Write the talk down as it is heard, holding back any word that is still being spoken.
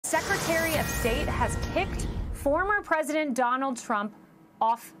Secretary of State has kicked former President Donald Trump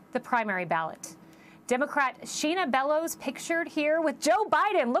off the primary ballot. Democrat Sheena Bellows, pictured here with Joe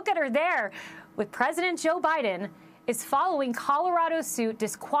Biden, look at her there, with President Joe Biden, is following Colorado's suit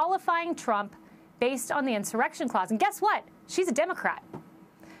disqualifying Trump based on the insurrection clause. And guess what? She's a Democrat.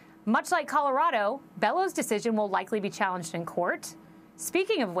 Much like Colorado, Bellows' decision will likely be challenged in court.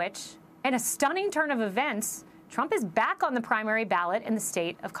 Speaking of which, in a stunning turn of events, Trump is back on the primary ballot in the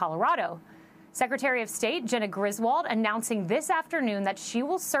state of Colorado. Secretary of State Jenna Griswold announcing this afternoon that she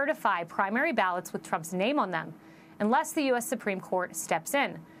will certify primary ballots with Trump's name on them, unless the U.S. Supreme Court steps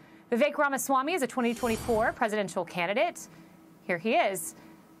in. Vivek Ramaswamy is a 2024 presidential candidate. Here he is.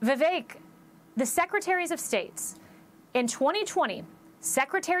 Vivek, the secretaries of states, in 2020,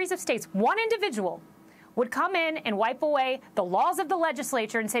 secretaries of states, one individual, would come in and wipe away the laws of the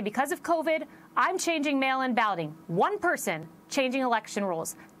legislature and say, because of COVID, I'm changing mail-in balloting. One person changing election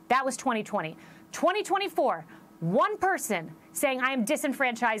rules. That was 2020. 2024, one person saying, I am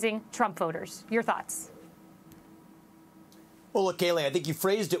disenfranchising Trump voters. Your thoughts? Well, look, Kayleigh, I think you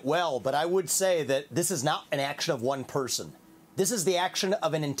phrased it well, but I would say that this is not an action of one person. This is the action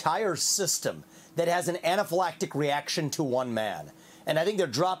of an entire system that has an anaphylactic reaction to one man. And I think they're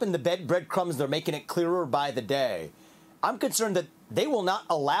dropping the breadcrumbs. They're making it clearer by the day. I'm concerned that they will not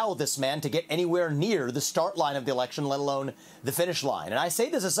allow this man to get anywhere near the start line of the election, let alone the finish line. And I say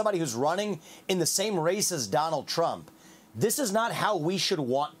this as somebody who's running in the same race as Donald Trump. This is not how we should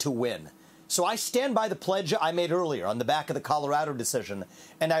want to win. So I stand by the pledge I made earlier on the back of the Colorado decision,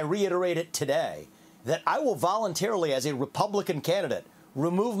 and I reiterate it today, that I will voluntarily, as a Republican candidate,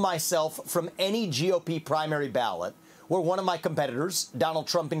 remove myself from any GOP primary ballot where one of my competitors, Donald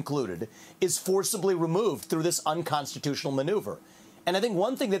Trump included, is forcibly removed through this unconstitutional maneuver. And I think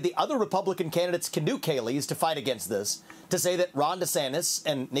one thing that the other Republican candidates can do, Kayleigh, is to fight against this, to say that Ron DeSantis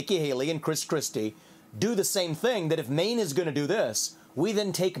and Nikki Haley and Chris Christie do the same thing, that if Maine is going to do this, we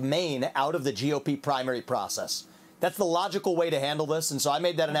then take Maine out of the GOP primary process. That's the logical way to handle this, and so I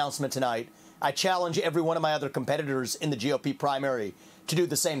made that announcement tonight. I challenge every one of my other competitors in the GOP primary to do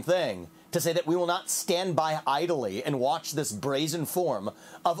the same thing, to say that we will not stand by idly and watch this brazen form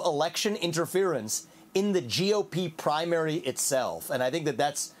of election interference in the GOP primary itself. And I think that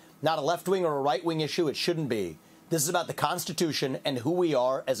that's not a left-wing or a right-wing issue. It shouldn't be. This is about the Constitution and who we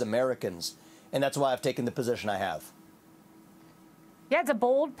are as Americans. And that's why I've taken the position I have. Yeah, it's a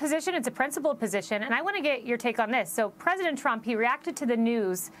bold position. It's a principled position. And I want to get your take on this. So President Trump, he reacted to the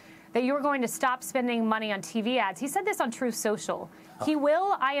news that you were going to stop spending money on TV ads. He said this on Truth Social. He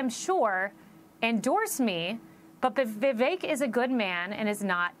will, I am sure, endorse me, but Vivek is a good man and is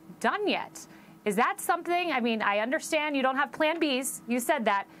not done yet. Is that something, I mean, I understand you don't have plan Bs. You said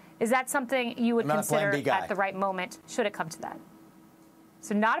that. Is that something you would consider at the right moment, should it come to that?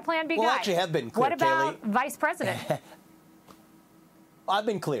 So not a plan B guy. Well, I actually have been clear, What about Kayleigh? Vice President? I've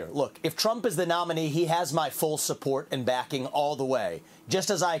been clear. Look, if Trump is the nominee, he has my full support and backing all the way,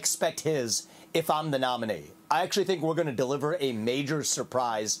 just as I expect his if I'm the nominee. I actually think we're going to deliver a major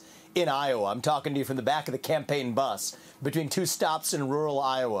surprise in Iowa. I'm talking to you from the back of the campaign bus between two stops in rural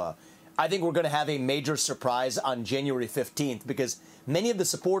Iowa. I think we're going to have a major surprise on January 15th because many of the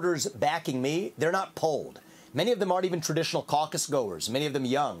supporters backing me, they're not polled. Many of them aren't even traditional caucus goers, many of them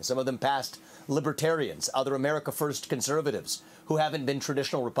young, some of them past libertarians, other America First conservatives who haven't been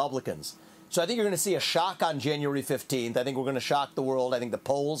traditional Republicans. So I think you're going to see a shock on January 15th. I think we're going to shock the world. I think the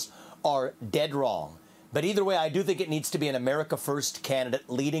polls are dead wrong. But either way, I do think it needs to be an America First candidate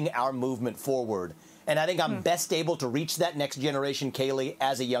leading our movement forward. And I think I'm best able to reach that next generation, Kayleigh,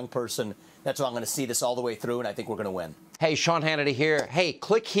 as a young person. That's why I'm going to see this all the way through, and I think we're going to win. Hey, Sean Hannity here. Hey,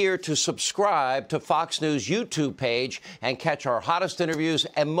 click here to subscribe to Fox News YouTube page and catch our hottest interviews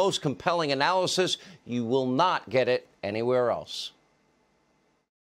and most compelling analysis. You will not get it anywhere else.